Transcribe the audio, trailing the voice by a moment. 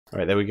All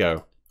right, there we go.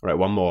 All right,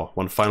 one more.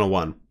 One final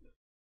one.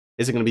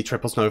 Is it going to be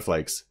triple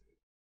snowflakes?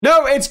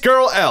 No, it's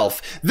Girl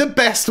Elf. The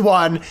best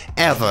one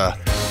ever.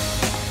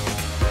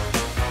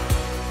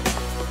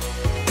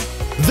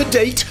 The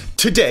date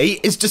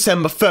today is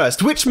December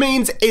 1st, which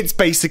means it's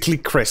basically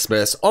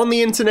Christmas. On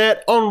the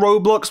internet, on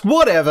Roblox,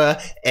 whatever,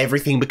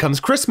 everything becomes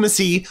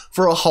Christmassy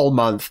for a whole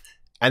month.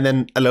 And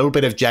then a little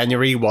bit of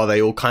January while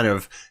they all kind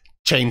of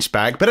change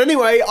back. But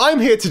anyway,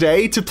 I'm here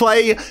today to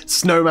play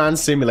Snowman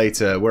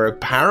Simulator, where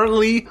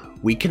apparently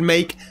we can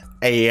make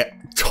a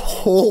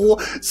tall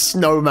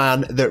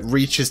snowman that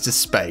reaches to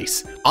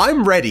space.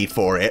 I'm ready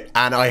for it,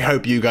 and I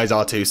hope you guys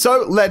are too.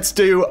 So let's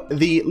do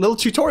the little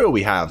tutorial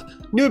we have.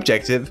 New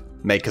objective,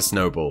 make a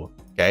snowball.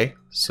 Okay,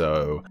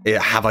 so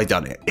have I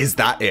done it? Is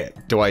that it?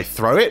 Do I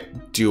throw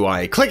it? Do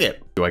I click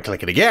it? Do I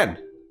click it again?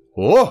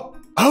 Oh,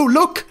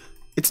 look,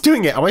 it's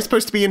doing it. Am I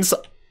supposed to be inside?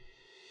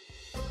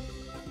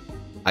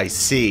 I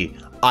see.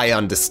 I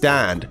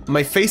understand.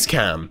 My face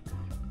cam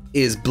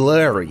is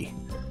blurry.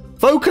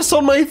 Focus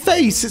on my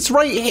face. It's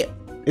right here.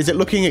 Is it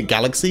looking at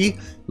Galaxy?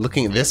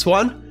 Looking at this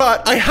one?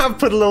 But I have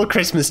put a little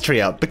Christmas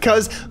tree up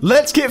because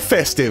let's get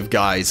festive,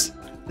 guys.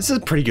 This is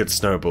a pretty good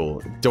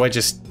snowball. Do I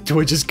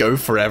just go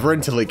forever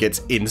until it gets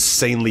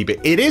insanely big?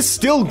 It is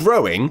still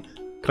growing.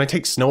 Can I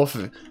take snow off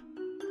of it?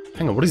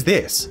 Hang on, what is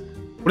this?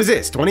 What is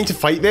this? Do I need to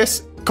fight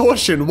this?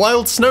 Caution,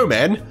 wild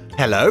snowmen.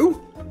 Hello?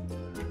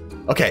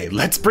 Okay,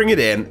 let's bring it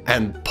in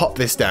and pop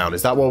this down.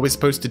 Is that what we're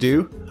supposed to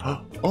do?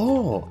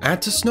 Oh,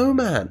 add to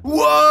snowman.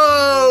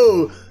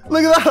 Whoa!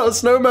 Look at that, our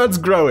snowman's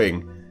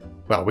growing.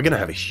 Well, we're gonna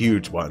have a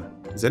huge one.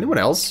 Does anyone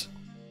else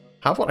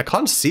have one? I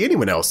can't see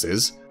anyone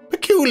else's.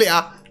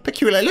 Peculiar,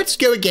 let's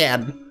go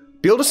again.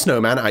 Build a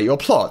snowman at your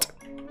plot.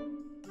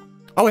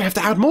 Oh, I have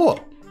to add more.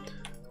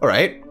 All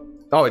right.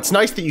 Oh, it's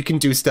nice that you can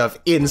do stuff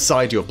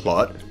inside your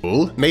plot.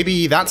 Cool,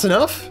 maybe that's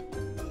enough?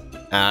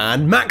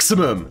 And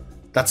maximum.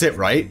 That's it,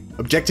 right?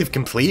 Objective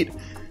complete.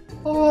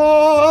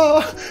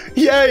 Oh,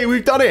 yay,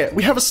 we've done it.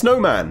 We have a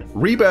snowman.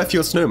 Rebirth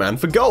your snowman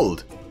for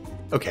gold.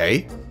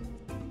 Okay.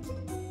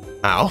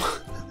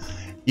 Ow.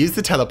 Use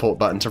the teleport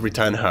button to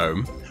return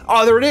home.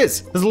 Oh, there it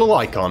is. There's a little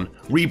icon.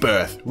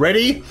 Rebirth.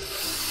 Ready?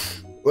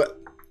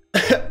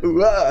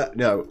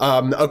 No.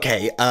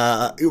 Okay.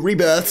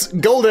 Rebirths.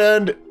 Gold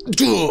earned.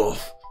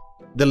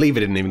 The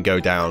lever didn't even go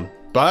down.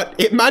 But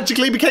it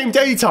magically became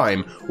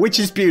daytime, which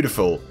is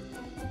beautiful.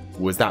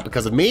 Was that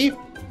because of me?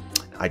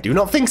 I do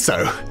not think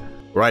so.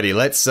 Righty,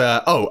 let's,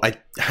 oh, I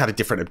had a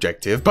different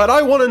objective, but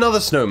I want another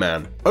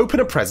snowman. Open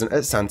a present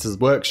at Santa's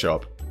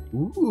workshop.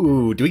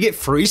 Ooh, do we get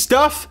free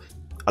stuff?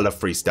 I love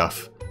free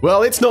stuff.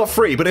 Well, it's not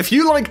free, but if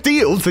you like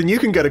deals, then you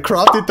can go to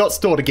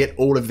crafted.store to get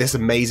all of this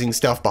amazing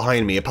stuff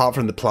behind me, apart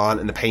from the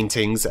plant and the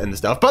paintings and the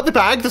stuff. But the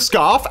bag, the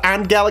scarf,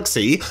 and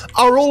Galaxy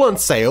are all on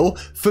sale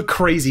for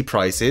crazy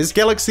prices.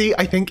 Galaxy,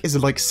 I think,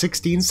 is like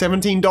 $16,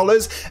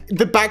 $17.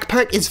 The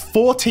backpack is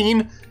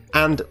 $14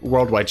 and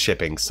worldwide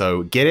shipping.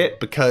 So get it,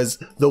 because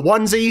the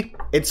onesie,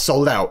 it's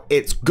sold out.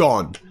 It's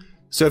gone.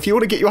 So if you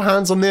want to get your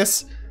hands on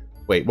this,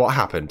 wait, what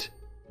happened?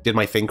 Did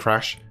my thing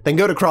crash? Then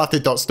go to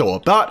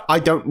crafted.store. But I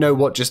don't know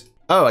what just...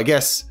 Oh, I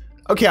guess...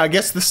 Okay, I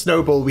guess the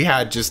snowball we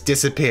had just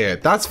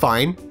disappeared. That's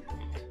fine.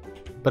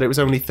 But it was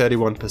only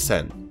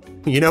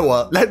 31%. You know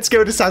what? Let's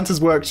go to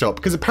Santa's workshop,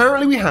 because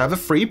apparently we have a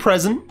free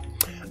present.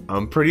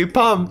 I'm pretty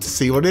pumped to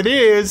see what it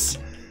is.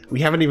 We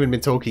haven't even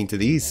been talking to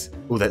these.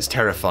 Oh, that's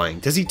terrifying.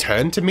 Does he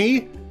turn to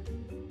me?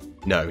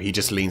 No, he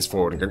just leans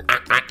forward and goes,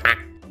 ah, ah, ah.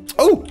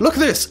 Oh, look at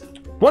this.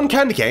 1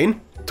 candy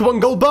cane to 1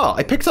 gold bar.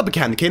 I picked up a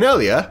candy cane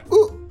earlier.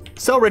 Ooh,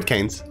 sell red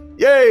canes.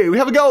 Yay, we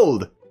have a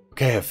gold.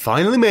 Okay, I've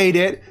finally made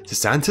it to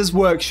Santa's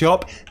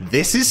workshop.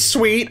 This is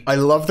sweet. I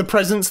love the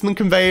presents and the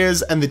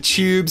conveyors and the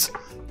tubes.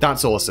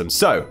 That's awesome.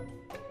 So,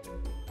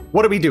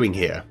 what are we doing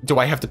here? Do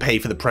I have to pay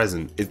for the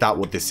present? Is that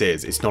what this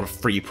is? It's not a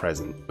free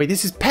present. Wait,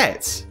 this is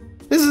pets.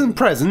 This isn't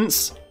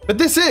presents, but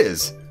this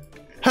is.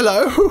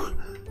 Hello?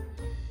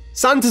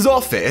 Santa's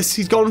office?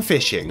 He's gone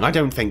fishing. I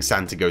don't think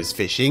Santa goes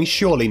fishing.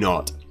 Surely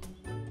not.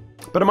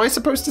 But am I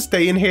supposed to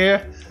stay in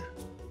here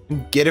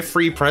and get a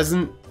free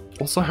present?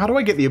 Also, how do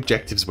I get the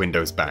objectives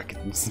windows back?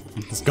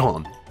 It's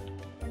gone.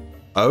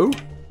 Oh?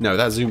 No,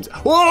 that zooms.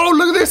 Whoa,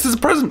 look at this, there's a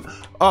present.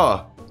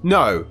 Oh,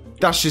 no,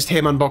 that's just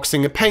him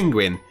unboxing a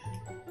penguin.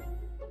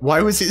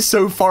 Why was it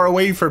so far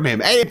away from him?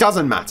 Hey, it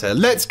doesn't matter.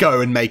 Let's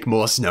go and make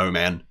more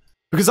snowmen.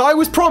 Because I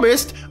was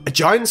promised a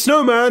giant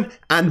snowman,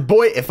 and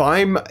boy, if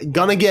I'm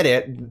gonna get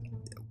it,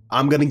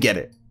 I'm gonna get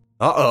it.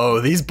 Uh-oh,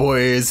 these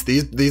boys,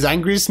 these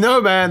angry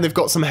snowmen, they've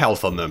got some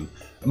health on them.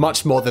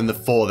 Much more than the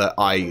 4 that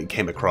I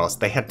came across.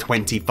 They had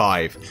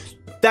 25.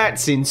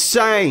 That's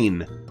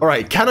insane. All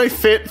right, can I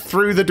fit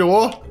through the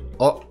door?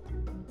 Oh,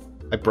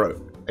 it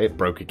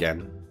broke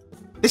again.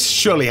 This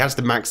surely has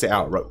to max it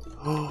out, right?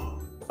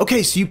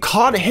 Okay, so you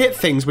can't hit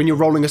things when you're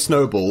rolling a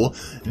snowball.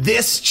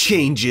 This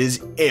changes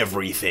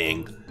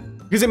everything.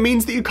 Because it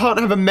means that you can't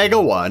have a mega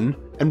one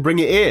and bring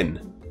it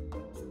in.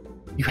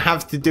 You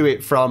have to do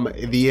it from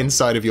the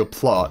inside of your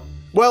plot.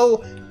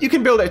 Well, you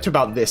can build it to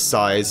about this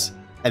size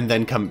and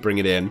then come bring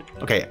it in.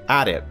 Okay,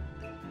 add it.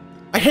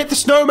 I hit the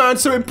snowman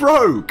so it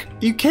broke. Are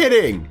you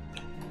kidding?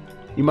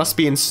 You must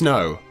be in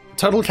snow.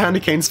 Total candy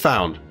canes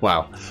found.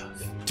 Wow.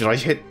 Did I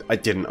hit? I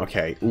didn't.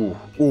 Okay. Ooh,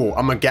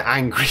 I'm gonna get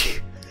angry.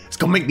 It's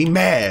gonna make me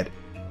mad.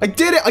 I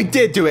did it. I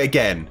did do it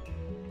again.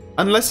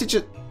 Unless it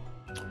just...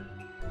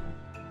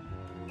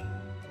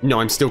 No,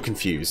 I'm still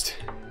confused.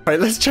 All right,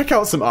 let's check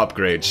out some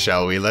upgrades,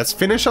 shall we? Let's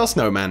finish our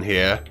snowman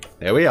here.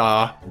 There we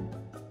are.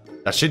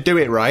 That should do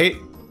it, right?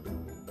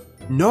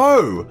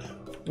 No!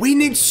 We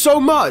need so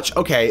much!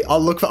 Okay, I'll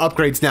look for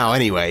upgrades now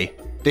anyway.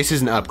 This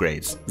isn't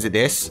upgrades. Is it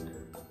this?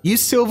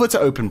 Use silver to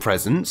open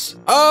presents.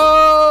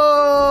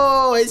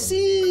 Oh, I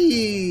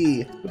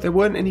see! But there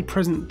weren't any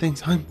present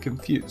things. I'm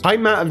confused.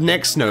 Height mount of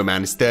next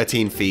snowman is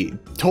 13 feet.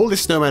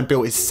 Tallest snowman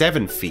built is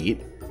 7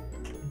 feet.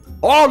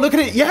 Oh, look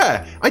at it!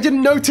 Yeah! I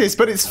didn't notice,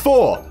 but it's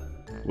 4.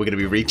 We're gonna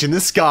be reaching the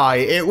sky.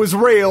 It was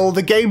real.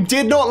 The game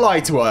did not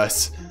lie to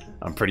us.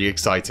 I'm pretty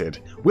excited.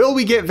 Will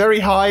we get very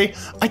high?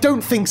 I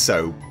don't think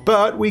so,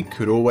 but we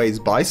could always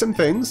buy some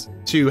things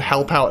to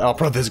help out our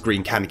brother's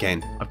green candy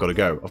cane. I've got to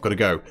go. I've got to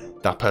go.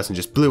 That person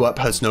just blew up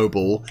her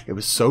snowball. It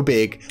was so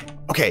big.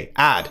 Okay,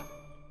 add.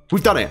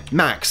 We've done it.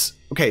 Max.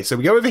 Okay, so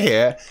we go over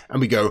here and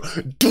we go,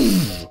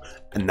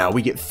 and now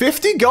we get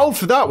 50 gold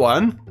for that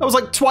one. That was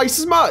like twice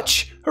as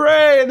much.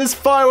 Hooray, and there's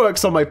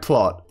fireworks on my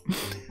plot.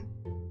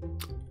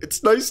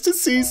 It's nice to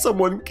see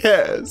someone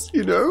cares,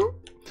 you know?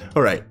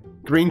 All right,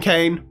 green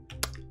cane.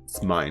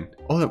 It's mine.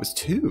 Oh, that was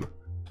 2.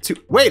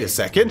 Wait a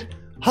second.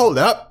 Hold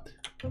up.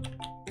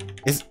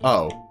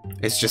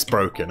 It's just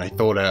broken. I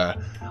thought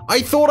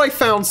I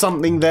found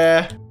something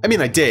there. I mean,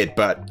 I did,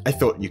 but I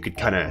thought you could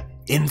kind of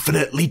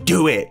infinitely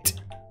do it.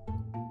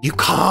 You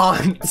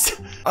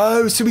can't.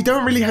 Oh, so we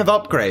don't really have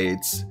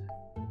upgrades.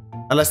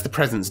 Unless the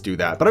presents do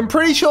that. But I'm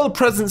pretty sure the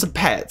presents are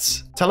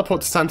pets. Teleport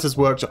to Santa's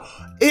workshop.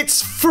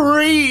 It's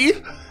free!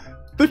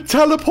 The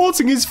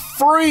teleporting is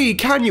free!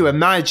 Can you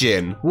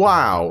imagine?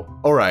 Wow.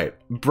 Alright.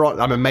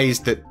 I'm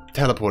amazed that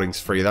teleporting's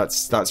free.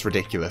 That's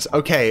ridiculous.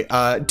 Okay,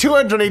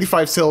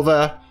 285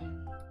 silver.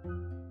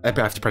 I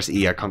have to press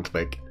E, I can't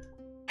click.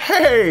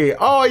 Hey!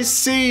 Oh, I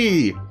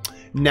see!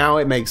 Now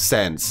it makes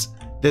sense.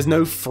 There's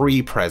no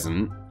free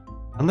present.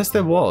 Unless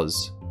there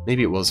was.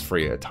 Maybe it was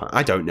free at a time.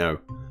 I don't know.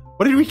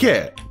 What did we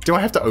get? Do I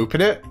have to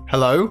open it?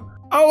 Hello?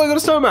 Oh, I got a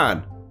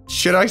snowman.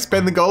 Should I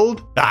spend the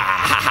gold?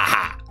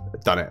 Ah,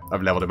 I've done it.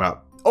 I've leveled him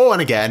up. Oh,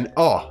 and again.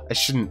 Oh, I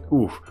shouldn't.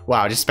 Ooh,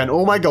 wow, I just spent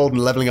all my gold in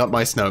leveling up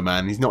my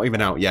snowman. He's not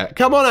even out yet.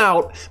 Come on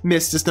out,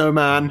 Mr.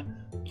 Snowman.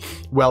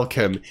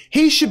 Welcome.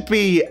 He should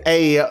be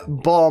a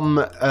bomb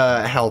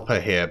helper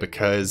here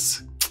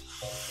because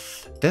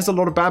there's a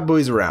lot of bad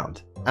boys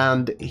around.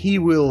 And he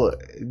will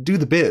do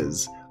the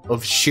biz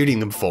of shooting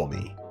them for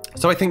me.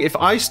 So I think if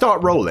I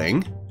start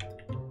rolling,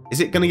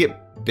 is it going to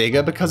get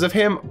bigger because of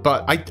him?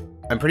 But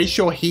I'm pretty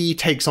sure he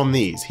takes on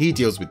these. He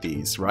deals with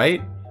these,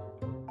 right?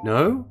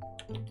 No?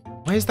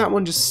 Why is that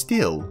one just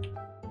still?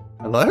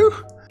 Hello?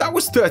 That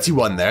was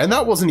 31 there, and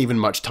that wasn't even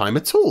much time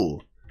at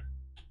all.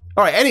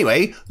 All right,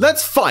 anyway,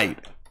 let's fight.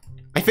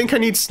 I think I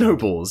need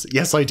snowballs.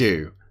 Yes, I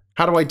do.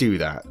 How do I do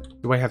that?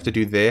 Do I have to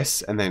do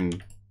this and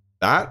then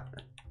that?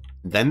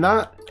 Then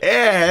that?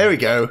 Yeah, there we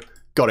go.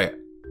 Got it.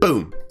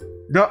 Boom.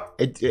 No,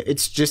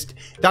 it's just,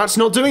 that's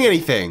not doing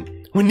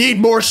anything. We need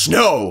more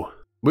snow.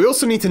 We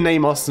also need to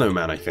name our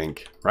snowman, I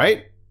think,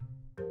 right?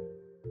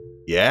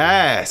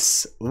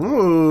 Yes.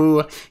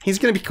 Ooh, he's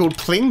gonna be called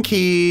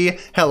Plinky.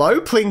 Hello,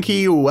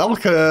 Plinky.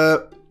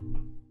 Welcome.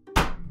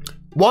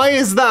 Why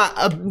is that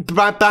a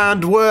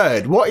banned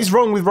word? What is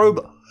wrong with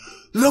Roblox?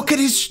 Look at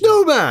his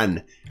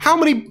snowman. How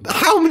many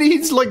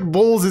like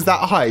balls is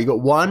that high? You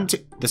got 1, 2.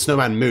 The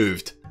snowman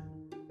moved.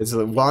 It's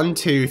like 1,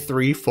 2,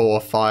 3,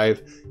 4,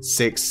 5,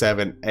 6,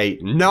 7,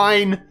 8,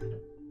 9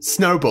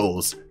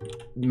 snowballs.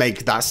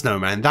 Make that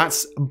snowman.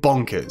 That's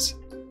bonkers.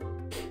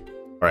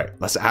 All right,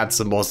 let's add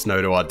some more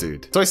snow to our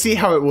dude. So I see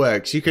how it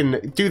works. You can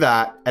do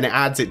that and it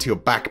adds it to your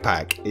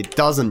backpack. It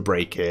doesn't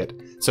break it.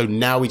 So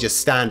now we just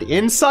stand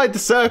inside the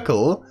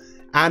circle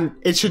and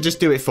it should just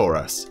do it for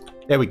us.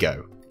 There we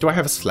go. Do I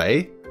have a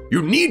sleigh?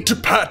 You need to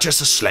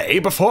purchase a sleigh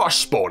before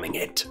spawning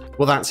it.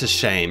 Well, that's a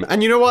shame.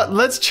 And you know what?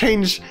 Let's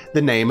change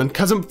the name. And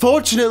because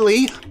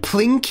unfortunately,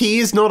 Plinky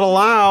is not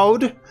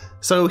allowed.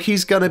 So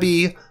he's gonna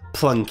be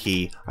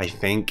Plunky, I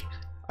think.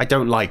 I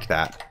don't like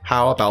that.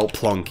 How about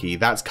Plonky?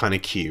 That's kind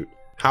of cute.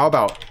 How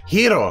about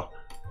Hero?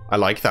 I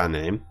like that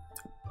name.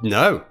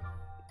 No.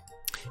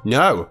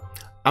 No.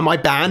 Am I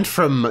banned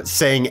from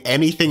saying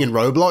anything in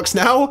Roblox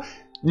now?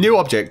 New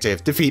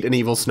objective, defeat an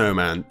evil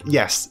snowman.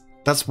 Yes,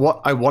 that's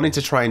what I wanted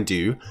to try and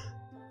do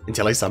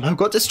until I somehow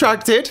got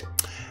distracted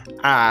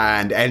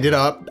and ended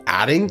up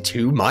adding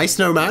to my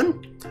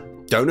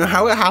snowman. Don't know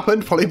how it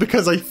happened, probably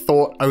because I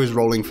thought I was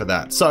rolling for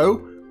that.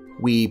 So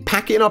we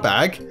pack it in our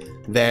bag,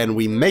 then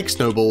we make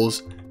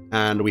snowballs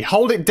and we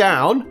hold it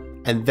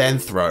down and then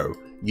throw.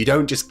 You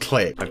don't just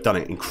click. I've done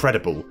it.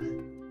 Incredible.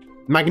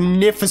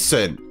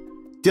 Magnificent.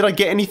 Did I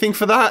get anything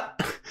for that?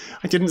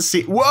 I didn't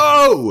see.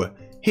 Whoa!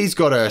 He's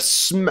got a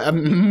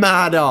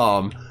mad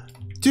arm.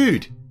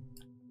 Dude,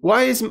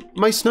 why is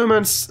my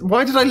snowman...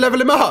 Why did I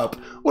level him up?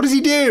 What does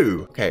he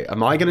do? Okay,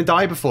 am I gonna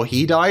die before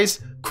he dies?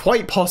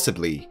 Quite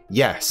possibly,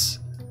 yes.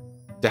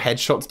 Do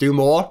headshots do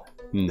more?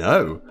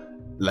 No.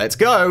 Let's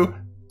go.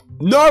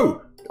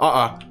 No!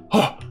 Oh,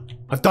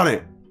 I've done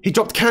it. He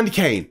dropped candy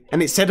cane,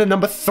 and it said a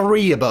number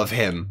 3 above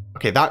him.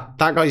 Okay, that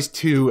guy's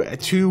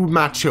too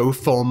macho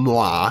for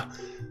moi.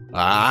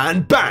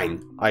 And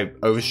bang! I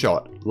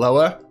overshot.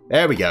 Lower.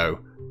 There we go.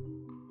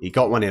 He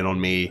got one in on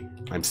me.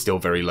 I'm still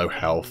very low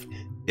health.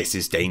 This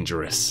is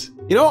dangerous.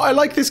 You know, I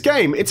like this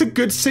game. It's a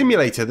good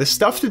simulator. There's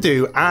stuff to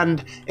do,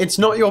 and it's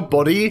not your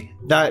body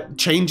that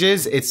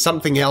changes. It's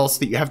something else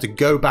that you have to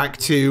go back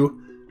to.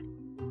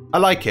 I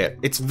like it.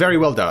 It's very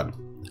well done.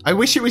 I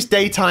wish it was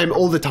daytime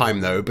all the time,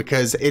 though,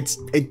 because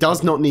it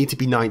does not need to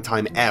be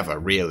nighttime ever,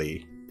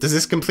 really. Does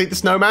this complete the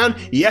snowman?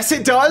 Yes,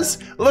 it does!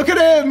 Look at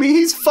him!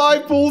 He's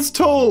 5 balls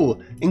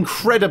tall!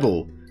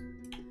 Incredible.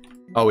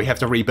 Oh, we have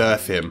to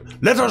rebirth him.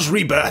 Let us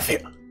rebirth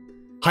him!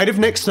 Height of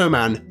next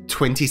snowman,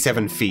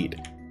 27 feet.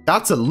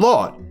 That's a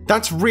lot.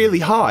 That's really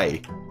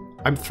high.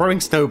 I'm throwing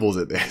snowballs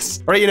at this.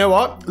 All right, you know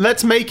what?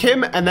 Let's make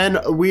him, and then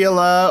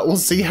we'll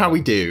see how we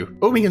do.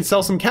 Oh, we can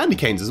sell some candy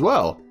canes as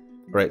well.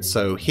 Right,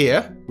 so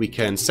here we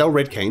can sell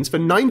red canes for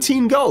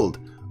 19 gold.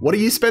 What do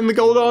you spend the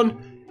gold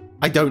on?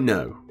 I don't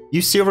know.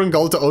 Use silver and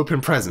gold to open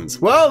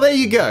presents. Well, there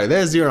you go.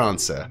 There's your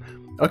answer.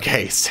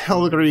 Okay,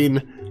 sell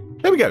green.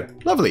 There we go.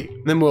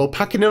 Lovely. Then we'll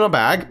pack it in our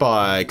bag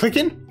by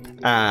clicking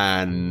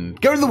and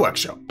go to the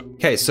workshop.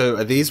 Okay, so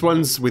are these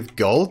ones with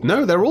gold?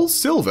 No, they're all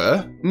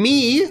silver.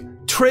 Me,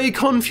 très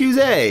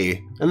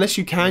confusé. Unless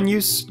you can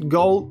use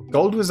gold.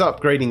 Gold was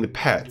upgrading the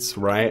pets,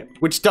 right?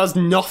 Which does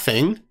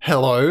nothing.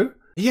 Hello.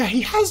 Yeah,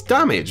 he has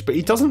damage, but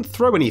he doesn't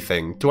throw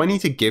anything. Do I need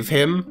to give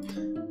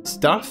him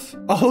stuff?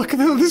 Oh, look at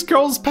this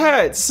girl's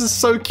pets. This is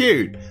so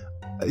cute.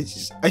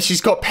 She's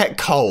got pet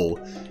coal.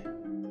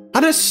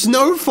 And a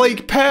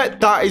snowflake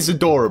pet? That is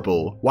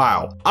adorable.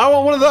 Wow. I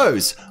want one of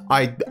those.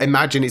 I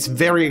imagine it's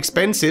very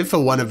expensive for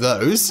one of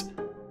those.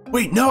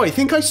 Wait, no, I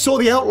think I saw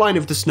the outline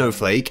of the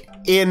snowflake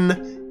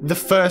in the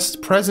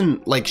first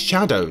present, like,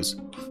 shadows.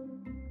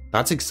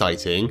 That's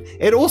exciting.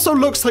 It also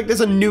looks like there's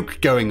a nuke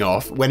going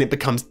off when it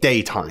becomes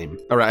daytime.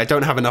 All right, I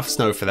don't have enough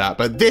snow for that,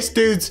 but this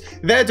dude's,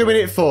 they're doing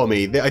it for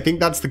me. I think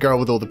that's the girl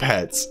with all the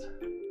pets.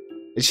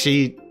 Is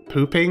she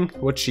pooping?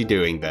 What's she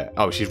doing there?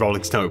 Oh, she's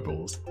rolling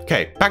snowballs.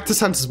 Okay, back to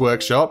Santa's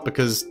workshop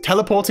because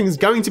teleporting is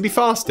going to be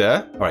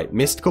faster. All right,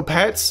 mystical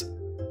pets.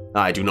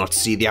 I do not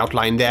see the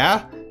outline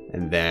there.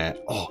 And there,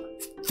 oh,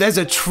 there's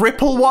a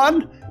triple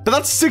one, but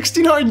that's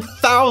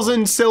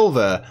 69,000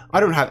 silver. I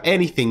don't have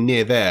anything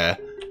near there.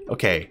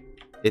 Okay,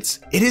 it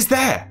is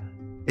there.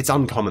 It's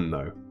uncommon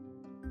though.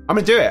 I'm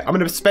gonna do it. I'm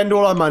gonna spend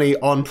all our money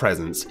on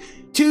presents.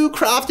 2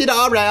 crafted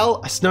RL,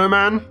 a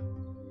snowman.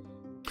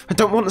 I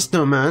don't want a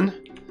snowman.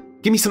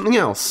 Give me something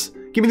else.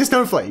 Give me the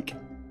snowflake.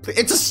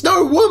 It's a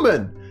snow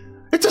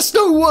woman. It's a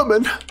snow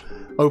woman.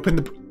 Open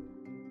the,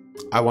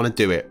 I wanna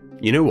do it.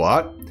 You know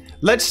what?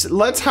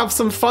 Let's have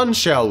some fun,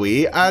 shall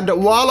we? And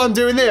while I'm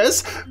doing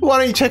this, why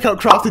don't you check out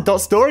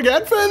crafted.store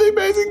again for the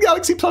amazing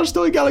Galaxy plush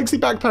toy, Galaxy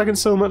backpack, and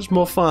so much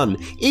more fun.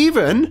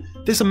 Even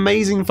this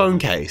amazing phone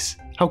case.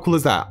 How cool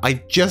is that? I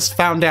just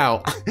found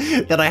out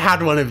that I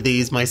had one of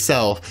these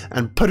myself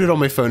and put it on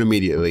my phone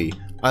immediately.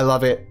 I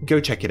love it. Go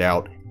check it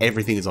out.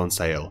 Everything is on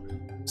sale.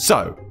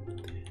 So,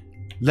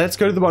 let's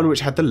go to the one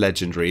which had the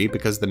legendary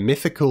because the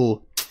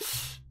mythical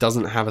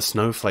doesn't have a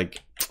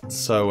snowflake.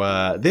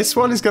 So, this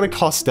one is going to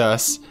cost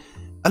us...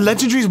 A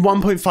legendary is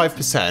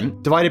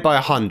 1.5%, divided by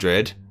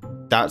 100.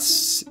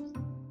 That's...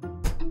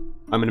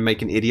 I'm gonna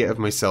make an idiot of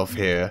myself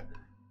here.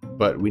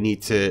 But we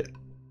need to...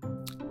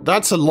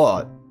 That's a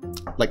lot.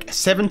 Like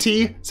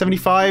 70,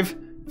 75,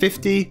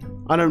 50,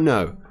 I don't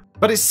know.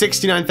 But it's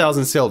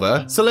 69,000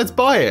 silver, so let's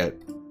buy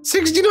it.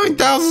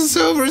 69,000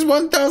 silver is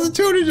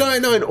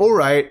 1,299,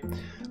 alright.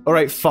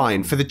 Alright,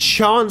 fine. For the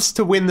chance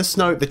to win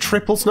the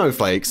triple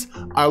snowflakes,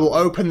 I will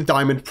open the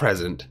diamond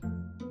present.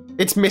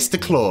 It's Mr.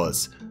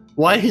 Claus.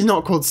 Why he's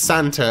not called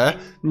Santa,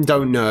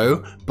 don't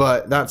know,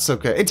 but that's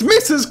okay. It's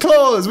Mrs.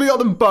 Claus! We got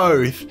them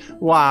both!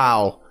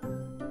 Wow.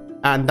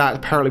 And that,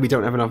 apparently we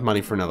don't have enough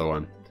money for another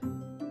one.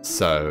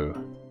 So,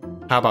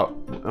 how about,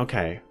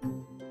 okay.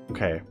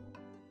 Okay.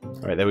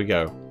 Alright, there we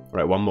go.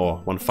 Alright, one more.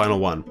 One final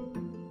one.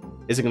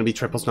 Is it gonna be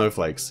triple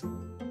snowflakes?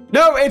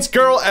 No, it's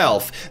Girl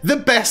Elf! The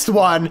best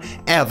one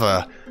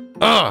ever!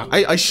 Ugh,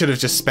 I should have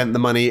just spent the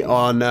money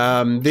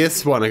on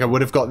this one. Like I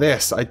would have got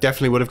this. I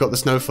definitely would have got the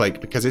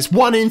snowflake because it's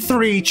 1 in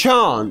 3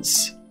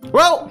 chance.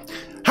 Well,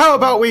 how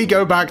about we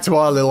go back to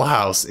our little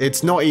house?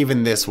 It's not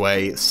even this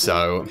way,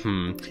 so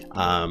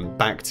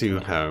back to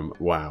home.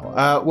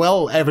 Wow.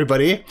 Well,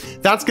 everybody,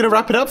 that's gonna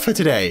wrap it up for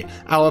today.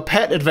 Our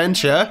pet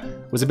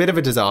adventure was a bit of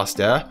a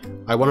disaster.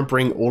 I want to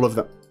bring all of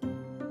them.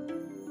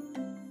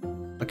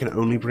 I can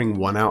only bring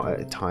one out at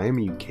a time. Are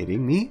you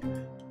kidding me?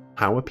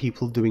 How are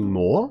people doing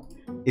more?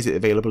 Is it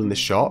available in the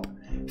shop?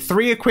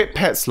 3 equipped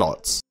pet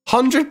slots.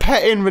 100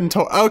 pet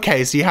inventory.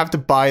 Okay, so you have to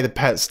buy the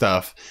pet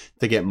stuff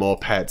to get more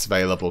pets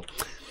available.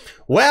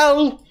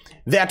 Well,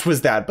 that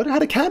was that. But it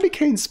had a candy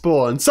cane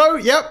spawn. So,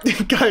 yep,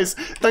 guys,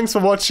 thanks for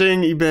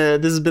watching.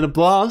 This has been a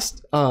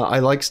blast. I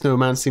like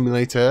Snowman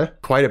Simulator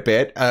quite a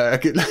bit. Yeah,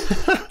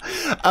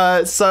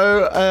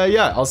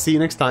 I'll see you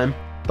next time.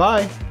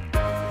 Bye.